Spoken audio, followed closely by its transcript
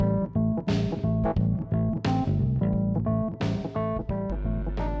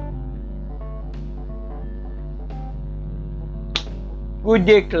Good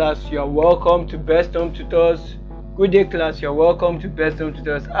day, class. You are welcome to Best Home Tutors. Good day, class. You are welcome to Best Home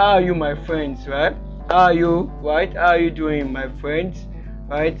Tutors. How are you, my friends? Right? How are you? Right? How are you doing, my friends?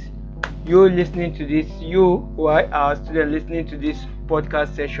 Right? You listening to this? You, right? Our student listening to this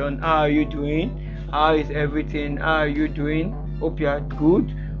podcast session. How are you doing? How is everything? How are you doing? Hope you are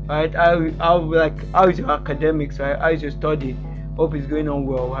good. Right? How is your academics? Right? How is your study? Hope it's going on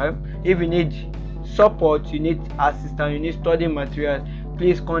well. Right? If you need support, you need assistance, you need study material,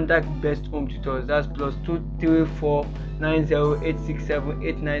 please contact Best Home Tutors. That's +234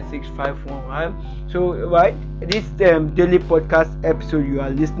 9086789651. Right? So this daily podcast episode you are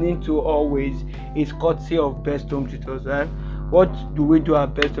listening to always is courtesy of Best Home Tutors. Right? What do we do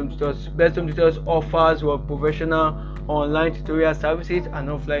at Best Home Tutors? Best Home Tutors offers professional online tutorial services and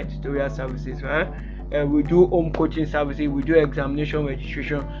offline tutorial services. Right? We do home coaching services, we do examination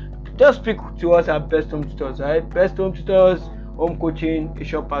registration. Just speak to us at Best Home Tutors, right? Best Home Tutors, home coaching, a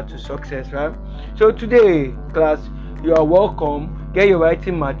short path to success, right? So today, class, you are welcome. Get your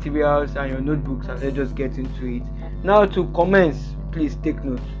writing materials and your notebooks, and let's just get into it. Now, to commence, please take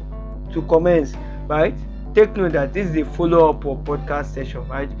note. To commence, right? Take note that this is a follow-up or podcast session,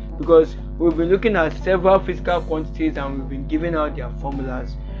 right? Because we've been looking at several physical quantities and we've been giving out their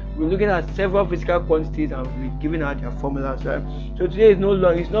formulas. We're looking at several physical quantities and we're giving out their formulas, right? So today is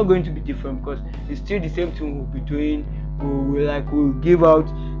it's not going to be different because it's still the same thing we'll be doing. We'll give out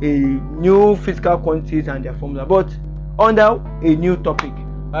a new physical quantities and their formula, but under a new topic,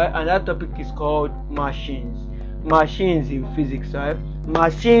 right? And that topic is called machines. Machines in physics, right?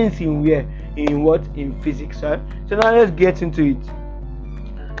 Machines in where? In what? In physics, right? So now let's get into it.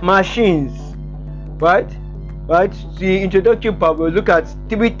 Machines, right? Right, the introductory part, we'll look at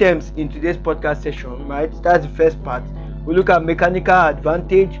 3 terms in today's podcast session, right? That's the first part. We'll look at mechanical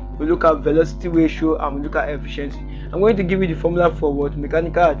advantage, we'll look at velocity ratio, and we'll look at efficiency. I'm going to give you the formula for what?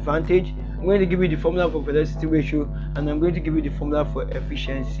 Mechanical advantage, I'm going to give you the formula for velocity ratio, and I'm going to give you the formula for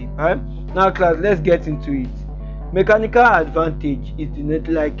efficiency. Alright, now class, let's get into it. Mechanical advantage is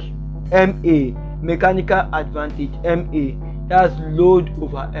denoted like MA. Mechanical advantage, MA, that's load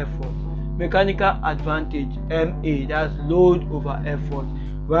over effort. Mechanical advantage, MA, that's load over effort,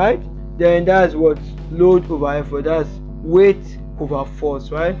 right? Then that's what? Load over effort, that's weight over force,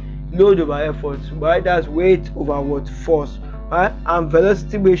 right? Load over effort, right? That's weight over what? Force, right? And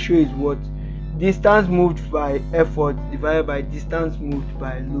velocity ratio is what? Distance moved by effort divided by distance moved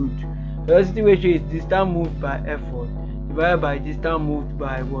by load. Velocity ratio is distance moved by effort divided by distance moved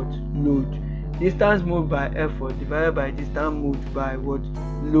by what? Load. Distance moved by effort divided by distance moved by what?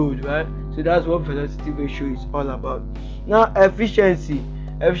 Load, right? So that's what velocity ratio is all about. Now efficiency.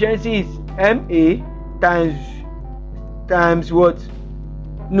 Efficiency is MA times what?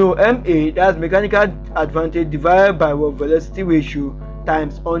 No, MA, that's mechanical advantage divided by what? Velocity ratio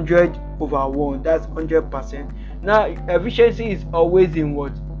times 100/1. That's 100%. Now efficiency is always in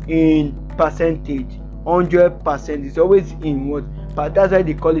what? In percentage. 100% is always in what? But that's why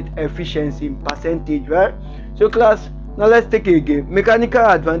they call it efficiency in percentage, right? So class, now let's take it again. Mechanical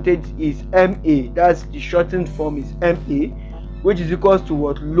advantage is MA, that's the shortened form is MA, which is equals to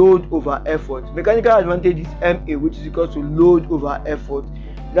what? Load over effort. Mechanical advantage is MA, which is equals to load over effort,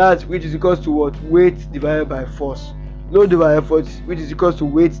 that's which is equals to what? Weight divided by force. Load over effort, which is equals to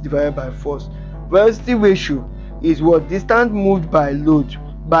weight divided by force. Velocity ratio is what? Distance moved by load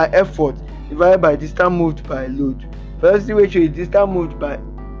by effort divided by distance moved by load. Velocity ratio is distance moved by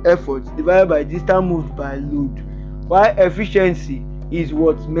effort divided by distance moved by load. While efficiency is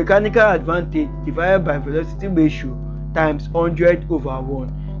what? Mechanical advantage divided by velocity ratio times 100/1.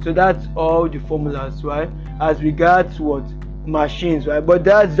 So that's all the formulas, right? As regards what? Machines, right? But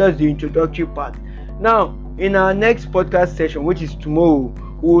that's just the introductory part. Now, in our next podcast session, which is tomorrow,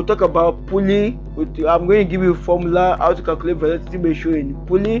 we will talk about pulley. I'm going to give you a formula how to calculate velocity ratio in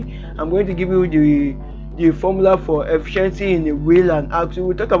pulley. I'm going to give you the formula for efficiency in the wheel and axle.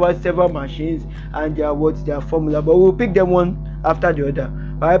 We'll talk about several machines and their formula, but we'll pick them one after the other.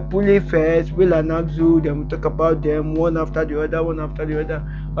 Right? Pulley first, wheel and axle, then we'll talk about them one after the other.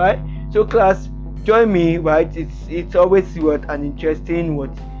 Right? So class, join me, right? It's always an interesting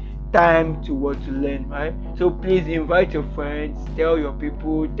time to learn, right? So please invite your friends, tell your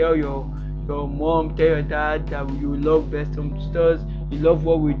people, tell your mom, tell your dad that you love Best Home Tutors, you love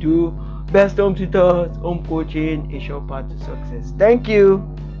what we do. Best Home Tutors, home coaching, a short path to success. Thank you.